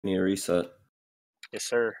Need a reset. Yes,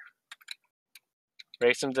 sir.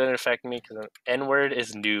 Racism didn't affect me because N-word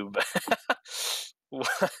is noob.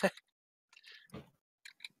 What?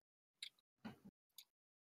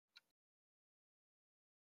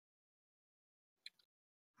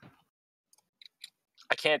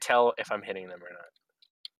 I can't tell if I'm hitting them or not.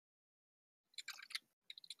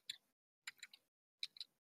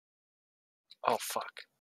 Oh, fuck.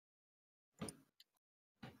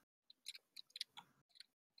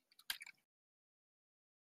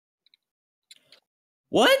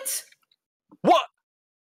 What? What?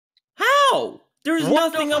 How? There's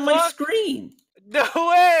What nothing the on my fuck? screen. No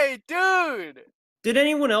way, dude! Did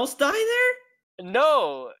anyone else die there?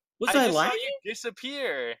 No! Was I I just saw lagging? you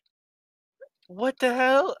disappear. What the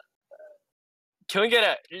hell? Can we get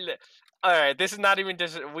a... Alright, this is not even...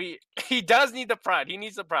 He does need the prod. He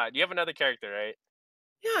needs the prod. You have another character, right?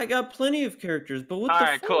 Yeah, I got plenty of characters, but what the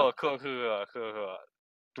Alright, fuck? cool.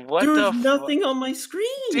 What There the was nothing on my screen.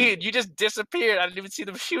 Dude, you just disappeared. I didn't even see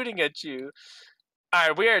them shooting at you.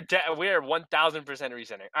 Alright, we are 1000%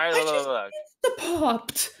 resetting. Alright, look. The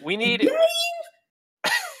popped. We need... Yay!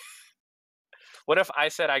 What if I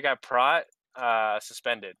said I got prot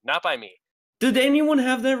suspended? Not by me. Did anyone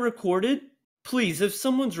have that recorded? Please, if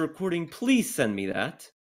someone's recording, please send me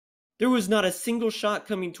that. There was not a single shot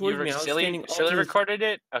coming towards me. I was standing Silly recorded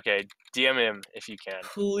it? Okay, DM him if you can.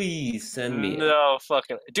 Please send me it. No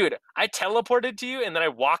fucking... Dude, I teleported to you and then I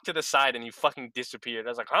walked to the side and you fucking disappeared. I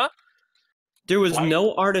was like, huh? There was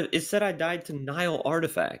no it said I died to Nile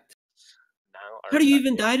Artifact. Nile How do you Artifact.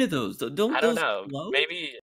 even die to those? Don't I don't those know. glow? Maybe